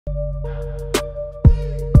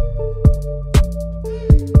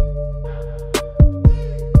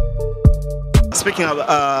Speaking of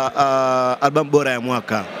album bora ya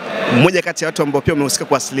mwaka, mmoja kati ya watu ambao pia wamehusika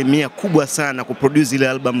kwa asilimia kubwa sana kuproduce ile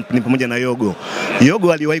album ni pamoja na Yogo.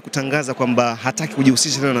 Yogo aliwahi kutangaza kwamba hataki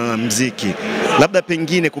kujihusisha tena na muziki. Labda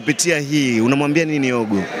pengine kupitia hii unamwambia nini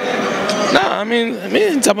Yogo? No, I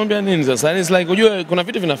mean nitamwambia nini sasa? It's like unajua kuna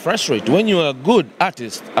vitu vina frustrate when you are a good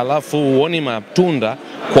artist alafu uone matunda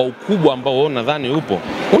kwa ukubwa ambao wewe unadhani upo.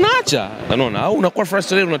 Unaacha, unaona, au unakuwa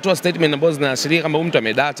frustrated, unatoa statement ambazo zinaashiria kama mtu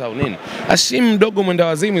amedata au nini. Hashim Dogo Mwenda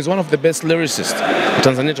Wazimu is one of the best lyricists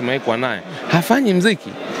Tanzania tumewahi naye. Hafanyi muziki.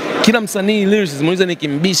 Kila msanii lyricist, muulize Nicki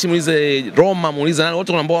Mbishi, muulize Roma, muulize nani,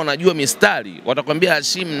 wote ambao wanajua mistari watakwambia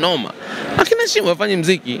Hashim noma. Lakini Hashim hafanyi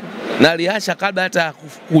muziki na aliacha kabla hata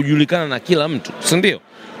kujulikana na kila mtu, si ndio?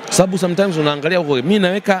 Sababu sometimes unaangalia huko, mimi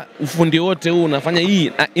naweka ufundi wote huu, nafanya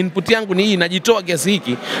hii, input yangu ni hii, najitoa kiasi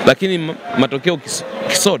hiki, lakini matokeo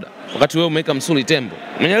kisoda. Wakati wewe umeweka msuli tembo.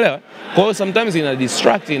 Umeelewa? Kwa hiyo sometimes ina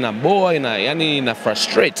distract, ina bore, yani ina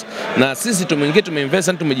frustrate. Na sisi tumeinvest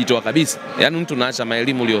na tumejitoa kabisa. Yani mtu unaacha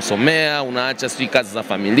maelimu uliyosomea, unaacha kazi za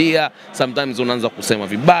familia, sometimes unaanza kusema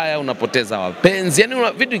vibaya, unapoteza wapenzi. Yani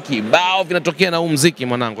vitu kibao vinatokea na huu muziki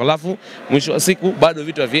mwanangu. Alafu mwisho wa siku bado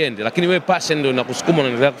vitu haviende, lakini wewe passion ndio inakusukuma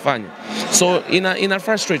unaendelea kufanya. So ina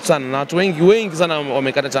frustrate sana na watu wengi sana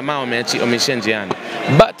wamekata tamaa, wameishia njiani.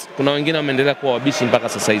 But kuna wengine wameendelea kuwa wabishi mpaka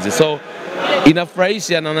sasa hizi. So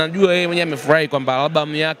inafurahisha na najua yeye mwenyewe amefurahi kwamba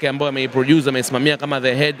album yake ambayo ameiproduce, amesimamia kama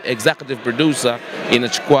the head executive producer,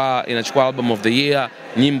 inachukua album of the year,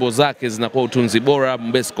 nyimbo zake zinakuwa utunzi bora,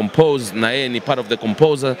 best composed, na yeye ni part of the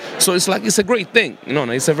composer. So it's like it's a great thing, you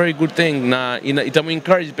know, it's a very good thing, na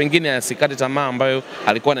itamu-encourage pengine asikate tamaa ambayo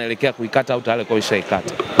alikuwa anaelekea kuikata au tayari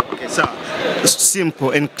ishaikata. Okay, so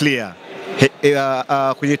simple and clear.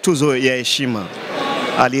 Kwenye tuzo ya Heshima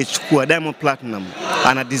aliyechukua Diamond Platinum,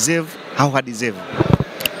 ana deserve au ha deserve?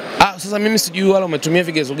 Sasa mimi sijui wala umetumia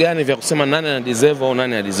vigezo gani vya kusema nani ana deserve au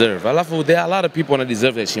nani ana deserve. Alafu there are a lot of people wana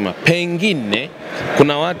deserve Heshima. Pengine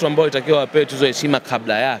kuna watu ambao itakiwa wapewe tuzo Heshima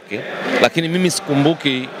kabla yake, lakini mimi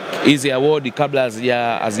sikumbuki hizi award kabla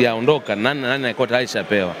hazijaondoka nani alikuwa tayari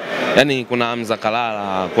shapewa. Yani kuna Hamza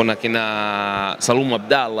Kalala, kuna kina Salumu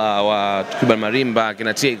Abdallah wa Tukiba Marimba,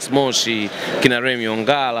 kina TX Moshi, kina Remy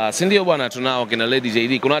Ongala, si ndio bwana, tunao kina Lady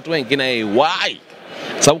JD, kuna watu wengi, kina AY.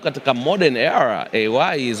 Sababu katika modern era,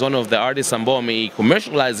 AY is one of the artists ambao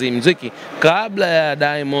wamecommercialize muziki kabla ya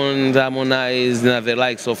Diamond, Harmonize na the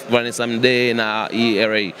likes of Vanessa Mdee na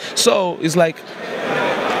ERA. So it's like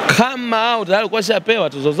kama out alikuwa shapewa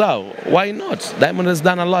tuzo zao, why not? Diamond has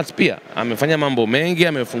done a lot pia. Amefanya mambo mengi,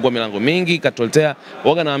 amefungua milango mingi, katuletea.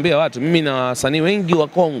 Waga naambia watu, mimi na wasanii wengi wa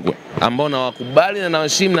kongwe ambao nawakubali na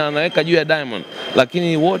nawaheshimu na naweka juu ya Diamond,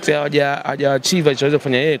 lakini wote hawajaachieve alichoweza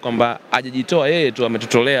kufanya yeye, kwamba hajajitoa yeye tu,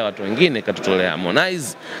 ametutolea watu wengine, katutolea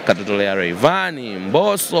Harmonize, katutolea Rayvanny,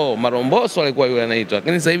 Mbosso, Maromboso alikuwa yule anaitwa,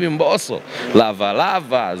 lakini sasa hivi Mbosso,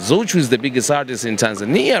 Lava, Zuchu is the biggest artist in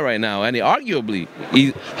Tanzania right now, and arguably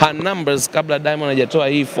her numbers kabla Diamond hajatoa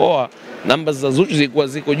hii 4, numbers za Zuchu zilikuwa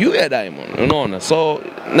ziko juu ya Diamond, unaona. So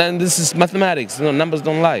and this is mathematics, you know, numbers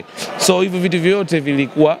don't lie. So hivyo vitu vyote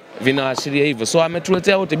vilikuwa vinaashiria hivyo. So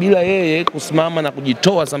ametuletea wote bila yeye kusimama na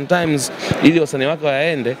kujitoa sometimes ili wasanii wake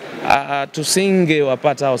waende, tusinge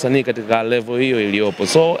wapata wasanii katika level hiyo iliyopo.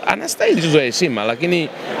 So anastahili tuzo ya Heshima, lakini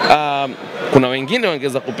kuna wengine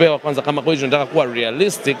wangeweza kupewa kwanza kama kweli tunataka kuwa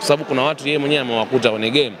realistic, kwa sababu kuna watu yeye mwenyewe amewakuta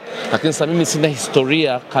kwenye game. Lakini sasa mimi sina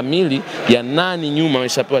historia kamili ya nani nyuma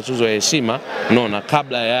ameshapewa tuzo ya Heshima, unaona,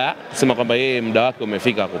 kabla ya kusema kwamba yeye muda wake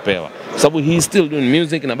umefika kupewa. Sababu he is still doing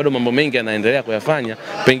music na bado mambo mengi anaendelea kuyafanya.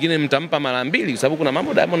 Pengine mtampa mara mbili, sababu kuna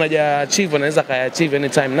mambo Diamond hajaachieve, anaweza kaya-achieve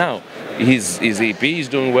anytime now. His EP is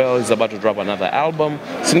doing well, he's about to drop another album,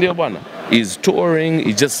 si ndio bwana? He's touring,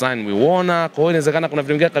 he just signed with Warner. Kwa hiyo inawezekana kuna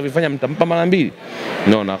vitu vingine akavifanya mtampa mara mbili.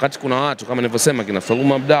 Unaona, wakati kuna watu kama nilivyosema, kina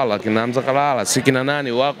Salumu Abdallah, kina Hamza Kalala, si kina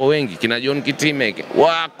nani wako wengi, kina John Kitime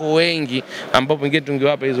wako wengi ambao pengine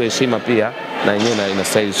tungewapa hizo Heshima pia na yenyewe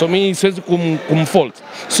inastahili. So mimi siwezi kumfault,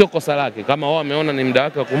 sio kosa lake. Kama wao wameona ni muda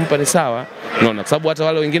wake wa kumpa ni sawa, unaona, kwa sababu hata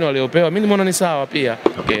wale wengine waliopewa mimi nimeona ni sawa pia.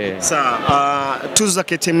 Okay. Sawa, tuzo za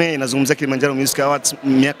KTMA inazungumzia Kilimanjaro Music Awards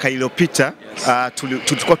miaka iliyopita.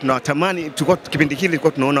 Tulikuwa tunawatamani, kipindi hili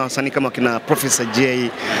tulikuwa tunaona wasanii kama kina Professor J.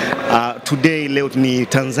 Today leo ni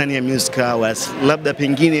Tanzania Music Awards. Labda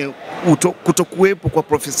pengine kutokuwepo kwa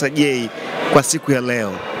Professor J kwa siku ya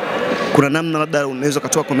leo, kuna namna labda unaweza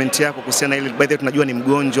kutoa comment yako kuhusiana na ile, by the way tunajua ni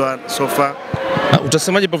mgonjwa sofa.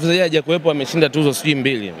 Utasemaje Professor J hajakuwepo, ameshinda tuzo sijui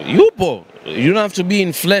 2? Yupo. You don't have to be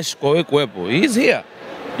in flesh kwa wewe kuwepo. He is here.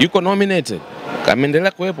 Yuko nominated.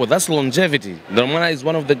 ameendelea kuwepo. That's longevity. The man is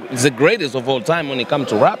one of the greatest of all time when it comes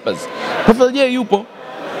to rappers. Professor J yupo,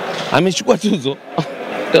 amechukua tuzo.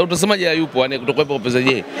 Utasemaje hayupo? Yani kutokuwepo Professor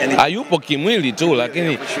J. Hayupo kimwili tu,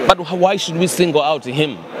 lakini but why should we single out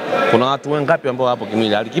him? Kuna watu wengapi ambao hapo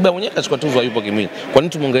kimwili? Alikiba mwenyewe kachukua tuzo, hayupo kimwili. Kwa nini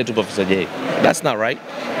tumongelee tu Professor J? That's not right.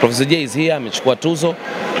 Professor J is here, amechukua tuzo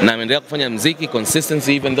na ameendelea kufanya muziki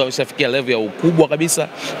consistency, even though ameshafikia level ya ukubwa kabisa.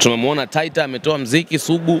 Tumemwona Taita ametoa muziki,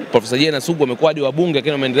 Sugu, Professor J na Sugu wamekuwa hadi wabunge,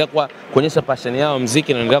 lakini wameendelea kuonyesha passion yao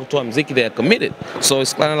muziki na wanaendelea kutoa muziki, they are committed. So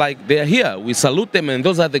it's kind of like they are here. We salute them and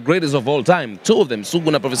those are the greatest of all time. Two of them,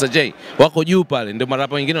 Sugu na Professor J, wako juu pale, ndio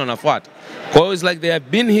marapa wengine wanafuata. Kwa hiyo it's like they have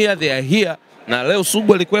been here, they are here. Na leo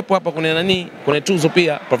Sugu alikuwepo hapa kuna nani, kuna tuzo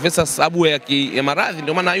pia, Professor Sabu ya maradhi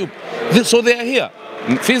ndio maana hayupo. So they are here.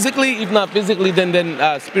 Physically, if not physically, then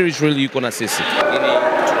spiritually yuko na sisi.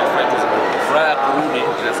 Tunafurahi kurudi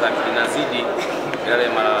inazidi yale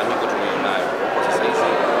malalamiko tunayonayo. Sasa hizi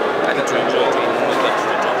hata tuenjoy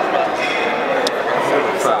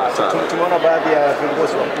tumeona baadhi ya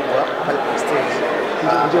viongozi wakubwa pale kwa stage.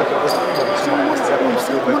 Ndio kiongozi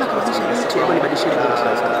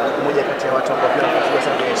mmoja kati ya watu ambao pia wanafuatilia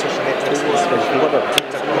sana kwenye social networks kwa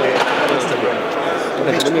TikTok kule Instagram.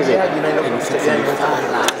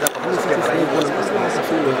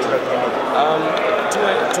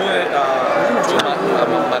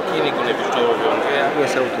 Makini kwenye vitu vinavyoongea,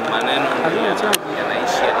 maneno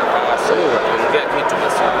yanaishia na kalasa. Ongea kitu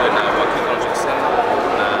basi uwe na uhakika unachosema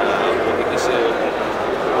na uhakikishe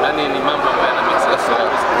nani ni mambo ambayo yana make sense na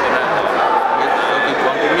kusikilizana.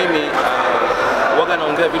 Kwangu mimi waga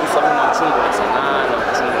naongea vitu sababu na uchungu na sanaa na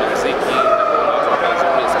uchungu na muziki na watu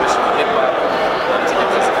wanafanya especially hip hop na muziki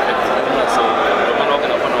kwa sababu so ndio maana waga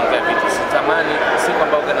naongea vitu sitamani, si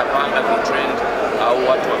kwamba waga napanga the trend au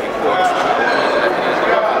watu wa vikoti, lakini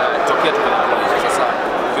inatokea tu kwa sasa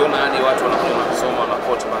ukiona hadi watu wanakuwa kusoma na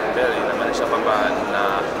quote mbele inamaanisha kwamba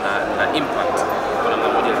na impact kwa namna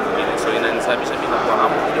moja au nyingine, so inanisababisha mimi kwa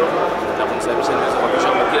hamu kidogo na kunisababisha niweze kuhakikisha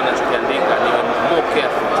kwamba kile ninachokiandika niwe more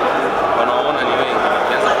careful. Wanaona ni wengi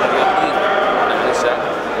kianza kuongea kitu inamaanisha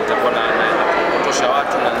utakuwa na kutosha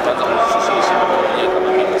watu na nitaanza kushushisha mwenyewe kama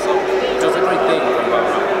mimi, so it was a great thing kwamba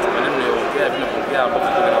maneno niliyoongea vile kuongea ambapo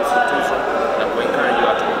tunahusu tuzo na kuencourage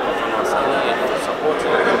watu kwa mfano wasanii support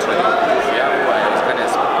na kuencourage nguvu yao haiwezekani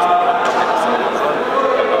support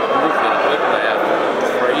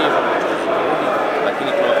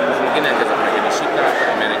lakini kuna nguvu nyingine angeza kurekebishika,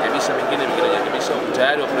 amerekebisha mengine hajarekebisha,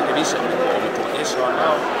 tayari wa kurekebisha wametuonyesha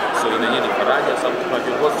wanao, so inaonyesha ni faraja sababu kuna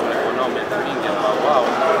viongozi tulikuwa nao miaka mingi ambao wao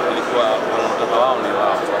ilikuwa wanataka wao ni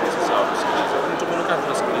wao, sasa wao kusikiliza. Tumeonekana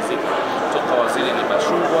tunasikilizika toka waziri ni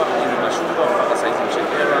Bashungwa mpaka sasa hivi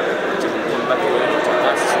Mshekera, mkuu mbaki wewe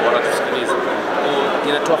basi wanatusikiliza.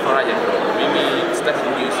 Inatoa faraja kidogo. Mimi sitaki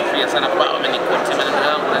kujisifia sana kwa wamenikoti maneno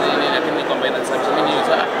yangu na nini, lakini kwamba inasababisha mimi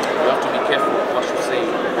niweza you have to be careful what you say.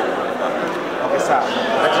 Okay, sawa.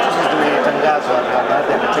 Tuzo zimetangazwa na baadhi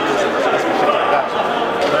ya categories zimeshatangazwa.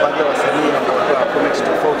 Kuna baadhi ya wasanii ambao wametoa comment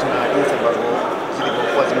tofauti na jinsi ambavyo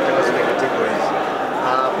zilivyokuwa zimetangazwa na categories.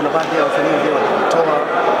 Kuna baadhi ya wasanii wengine wanatoa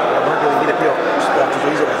na baadhi wengine pia tuzo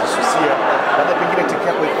hizo wanazisusia. Labda pengine tiki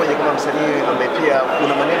yako ikoje kama msanii ambaye pia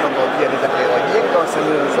una maneno ambayo pia anaweza kuwajenga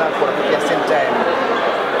wasanii wenzako na pia same time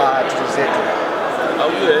tuzo zetu au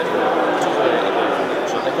yule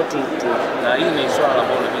tunataka tu na hii ni swala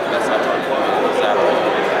ambalo mimi sasa tunaanza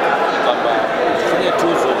kwamba tufanye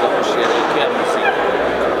tuzo za kusherehekea muziki.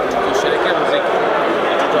 Kusherehekea muziki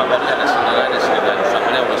mtu angalia anashinda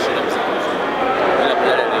tunaangalia unashinda muziki bila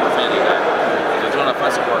kujali anayefanya ni nani. Tunatoa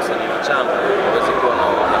nafasi kwa wasanii wachanga waweze kuwa na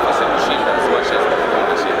nafasi ya kushinda siwashaza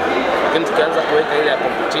kushinda. Lakini tukianza kuweka ile ya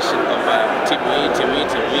competition kwamba timu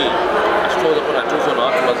hii ashtuza kuna tuzo na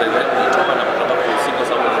watu wazaendelea kuitoka na kutoka kuhusika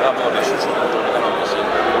sababu kama wanashushwa na kutoka kama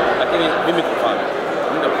wameshinda. Lakini mimi kufanya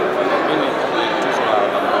mimi tuzo la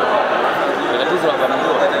tuzo la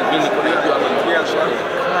mimi kuna hiyo ambayo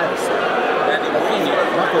lakini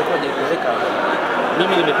wako waje kuweka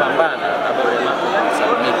mimi nimepambana na baba yangu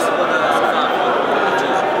submit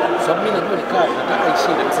sababu mimi najua ni kali nataka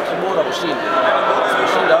ishinde msaki bora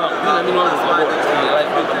ushinde wangu mimi na mimi wangu kwa bora ni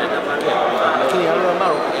live big lakini hayo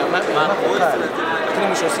ambao mambo kali lakini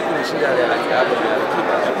mwisho siku nishinda ile hapo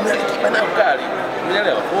ya kipa na kali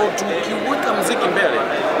umeelewa kwa hiyo tukiweka muziki mbele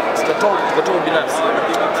tutatoa binafsi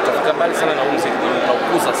tutafika mbali sana na muziki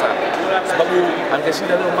tunaukuza sana sababu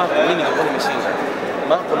angeshinda leo Marco mimi ningekuwa nimeshinda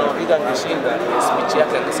Marco na hakika angeshinda speech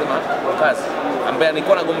yake angesema Wakazi ambaye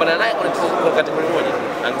alikuwa anagombana naye kwa kategori moja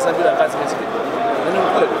angesema bila Wakazi mimi ni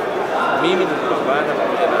ukweli mimi nilipambana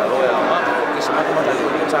pamoja na Royal Marco kisha Marco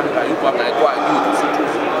Tanga yupo hapa alikuwa juu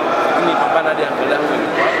lakini pambana hadi angalau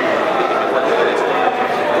ilikuwa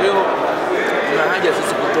haja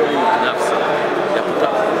sisi kutoa binafsi ya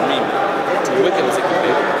kutaka mimi tuweke muziki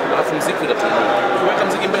mbele, alafu muziki utatumia. Tuweka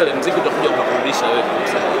muziki mbele, muziki utakuja kukurudisha wewe kwa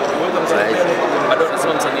sababu. Tuweka muziki mbele, bado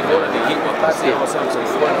nasema msanii bora ni hip hop, basi au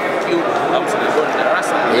msanii bora ni Q au msanii bora ni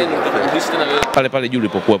darasa, yeye utakurudisha tena wewe pale pale juu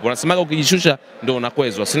ulipokuwa. Unasemaga ukijishusha ndio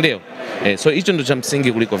unakwezwa, si ndio? So hicho ndio cha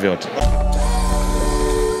msingi kuliko vyote.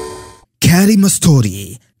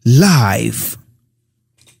 Carrymastory live.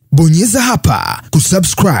 Bonyeza hapa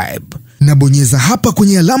kusubscribe na bonyeza hapa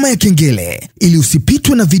kwenye alama ya kengele ili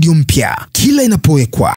usipitwe na video mpya kila inapowekwa.